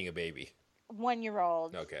me being a baby.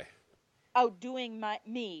 1-year-olds. Okay. Outdoing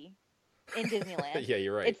me in Disneyland. Yeah,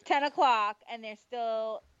 you're right. It's 10 o'clock and they're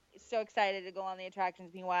still so excited to go on the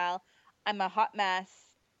attractions. Meanwhile, I'm a hot mess.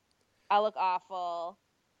 I look awful.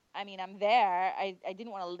 I mean, I'm there. I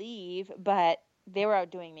didn't want to leave, but they were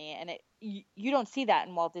outdoing me. And you don't see that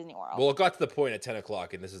in Walt Disney World. Well, it got to the point at 10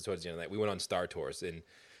 o'clock, and this is towards the end of the night. We went on Star Tours, and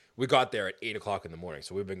we got there at 8 o'clock in the morning.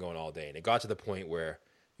 So we've been going all day. And it got to the point where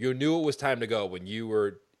you knew it was time to go when you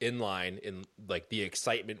were in line and like the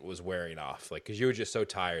excitement was wearing off. Like, because you were just so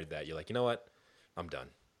tired that you're like, you know what? I'm done.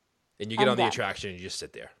 And you get on the attraction and you just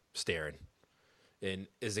sit there staring. And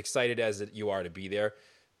as excited as you are to be there,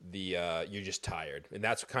 you're just tired. And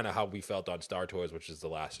that's kind of how we felt on Star Tours, which is the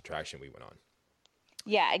last attraction we went on.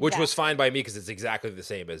 Yeah, exactly. Which was fine by me because it's exactly the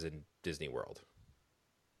same as in Disney World.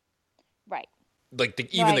 Right. Like the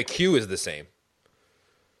queue is the same.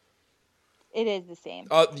 It is the same.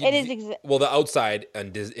 Well, the outside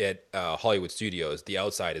at Hollywood Studios, the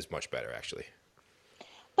outside is much better, actually.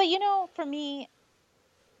 But, for me,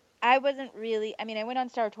 I wasn't really... I mean, I went on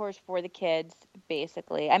Star Tours for the kids,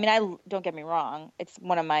 basically. I mean, don't get me wrong. It's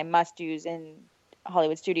one of my must-dos in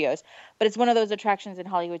Hollywood Studios. But it's one of those attractions in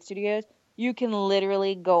Hollywood Studios you can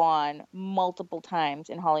literally go on multiple times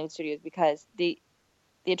in Hollywood Studios because the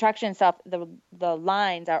attraction itself, the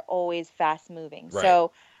lines are always fast-moving. Right.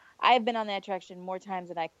 So I've been on the attraction more times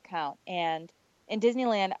than I can count. And in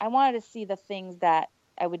Disneyland, I wanted to see the things that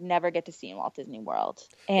I would never get to see in Walt Disney World.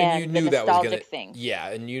 And you knew the nostalgic things. Yeah,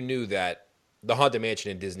 and you knew that the Haunted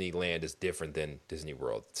Mansion in Disneyland is different than Disney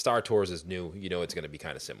World. Star Tours is new. You know it's going to be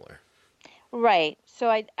kind of similar. Right. So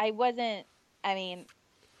I wasn't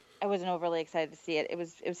overly excited to see it. It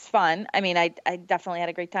was fun. I mean, I definitely had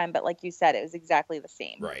a great time, but like you said, it was exactly the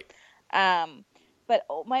same. Right. But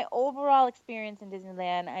my overall experience in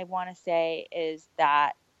Disneyland, I want to say, is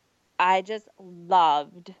that I just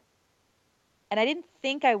loved, and I didn't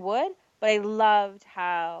think I would, but I loved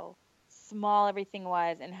how small everything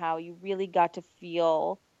was and how you really got to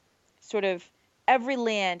feel sort of every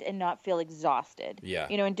land and not feel exhausted. Yeah.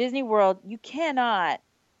 In Disney World, you cannot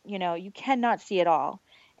you cannot see it all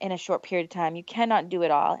in a short period of time. You cannot do it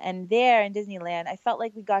all. And there in Disneyland, I felt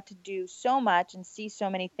like we got to do so much and see so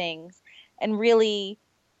many things and really,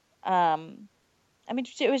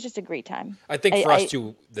 it was just a great time. I think for us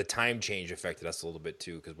too, the time change affected us a little bit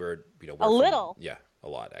too, because we're a little. Yeah, a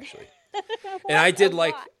lot actually. And I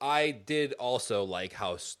did also like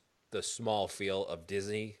how the small feel of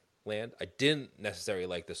Disneyland. I didn't necessarily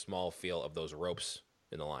like the small feel of those ropes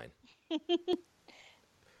in the line.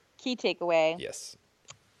 Key takeaway. Yes.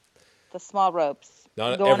 The small ropes.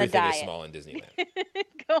 Not Go everything is small in Disneyland.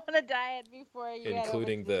 Go on a diet before you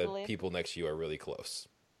including the people next to you are really close.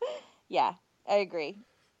 Yeah, I agree,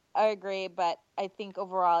 but I think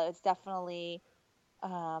overall it's definitely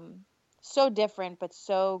so different, but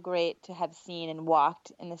so great to have seen and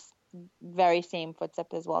walked in this very same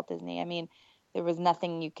footsteps as Walt Disney. I mean, there was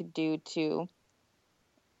nothing you could do to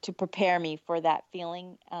prepare me for that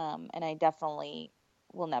feeling, and I definitely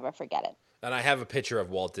will never forget it. And I have a picture of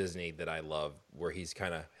Walt Disney that I love where he's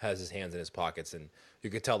kind of has his hands in his pockets and you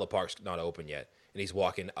could tell the park's not open yet. And he's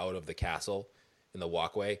walking out of the castle in the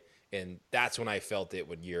walkway. And that's when I felt it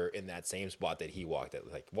when you're in that same spot that he walked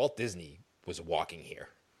at. Like Walt Disney was walking here.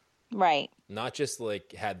 Right. Not just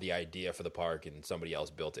like had the idea for the park and somebody else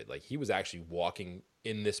built it. Like he was actually walking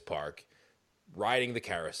in this park, riding the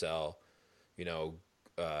carousel,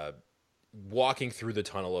 walking through the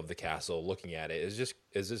tunnel of the castle, looking at it. It's just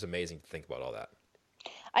amazing to think about all that.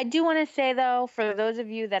 I do want to say though, for those of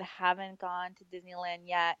you that haven't gone to Disneyland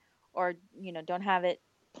yet, or don't have it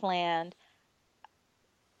planned,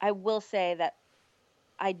 I will say that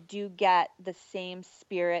I do get the same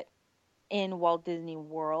spirit in Walt Disney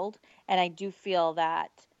World, and I do feel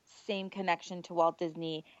that same connection to Walt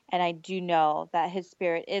Disney, and I do know that his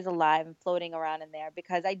spirit is alive and floating around in there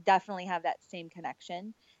because I definitely have that same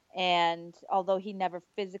connection. And although he never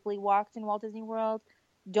physically walked in Walt Disney World,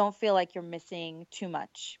 don't feel like you're missing too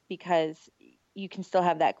much because you can still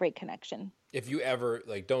have that great connection. If you ever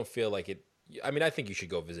don't feel like it, I think you should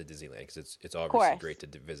go visit Disneyland because it's obviously great to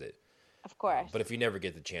visit. Of course. But if you never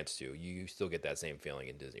get the chance to, you still get that same feeling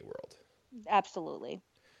in Disney World. Absolutely.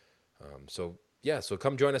 So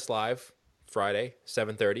come join us live Friday,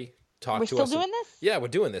 7:30. Talk to us. We're still doing this? Yeah, we're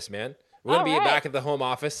doing this, man. We're going to be back at the home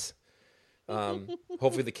office.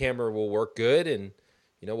 Hopefully the camera will work good and,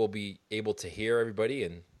 we'll be able to hear everybody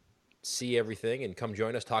and see everything and come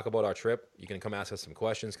join us, talk about our trip. You can come ask us some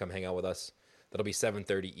questions, come hang out with us. That'll be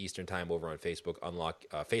 7:30 Eastern time over on Facebook,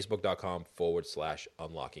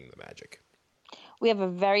 facebook.com/unlocking the magic. We have a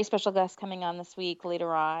very special guest coming on this week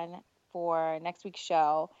later on for next week's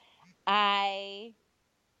show. I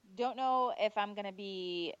don't know if I'm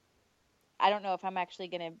actually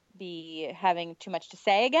going to be having too much to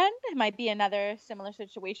say again. It might be another similar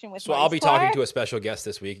situation with. So I'll be talking to a special guest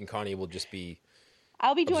this week, and Connie will just be.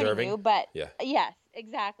 I'll be joining observing. You, but yeah. Yes,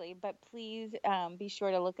 exactly. But please be sure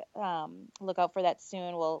to look out for that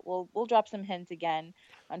soon. We'll drop some hints again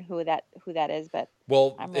on who that is. But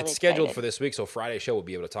I'm really it's scheduled excited for this week, so Friday show we'll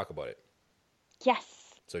be able to talk about it.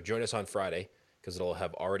 Yes. So join us on Friday because it'll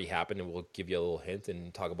have already happened, and we'll give you a little hint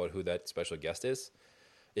and talk about who that special guest is.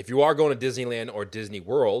 If you are going to Disneyland or Disney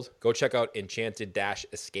World, go check out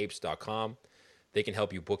enchanted-escapes.com. They can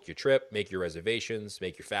help you book your trip, make your reservations,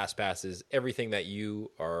 make your fast passes, everything that you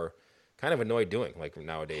are kind of annoyed doing. Like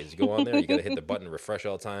nowadays, you go on there, you got to hit the button refresh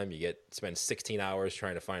all the time. You spend 16 hours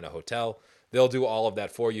trying to find a hotel. They'll do all of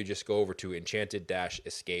that for you. Just go over to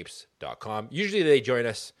enchanted-escapes.com. Usually they join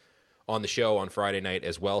us on the show on Friday night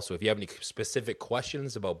as well. So if you have any specific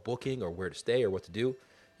questions about booking or where to stay or what to do,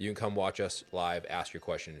 you can come watch us live, ask your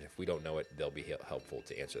question. And if we don't know it, they'll be helpful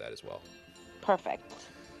to answer that as well. Perfect.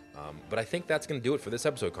 But I think that's going to do it for this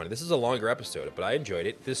episode, Connie. This is a longer episode, but I enjoyed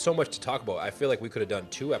it. There's so much to talk about. I feel like we could have done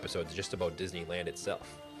 2 episodes just about Disneyland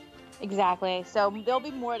itself. Exactly. So there'll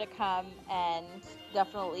be more to come, and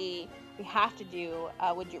definitely we have to do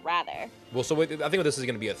Would You Rather. Well, so I think this is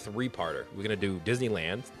going to be a 3-parter. We're going to do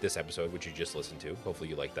Disneyland this episode, which you just listened to. Hopefully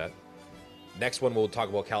you like that. Next one, we'll talk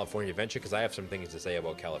about California Adventure, because I have some things to say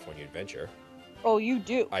about California Adventure. Oh, you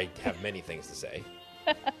do? I have many things to say.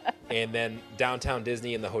 And then Downtown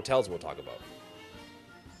Disney and the hotels we'll talk about.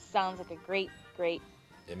 Sounds like a great.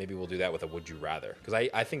 And maybe we'll do that with a Would You Rather. Because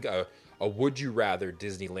I think a Would You Rather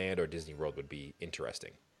Disneyland or Disney World would be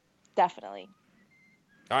interesting. Definitely.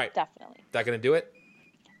 All right. Definitely. That going to do it?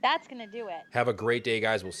 That's going to do it. Have a great day,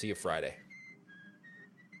 guys. We'll see you Friday.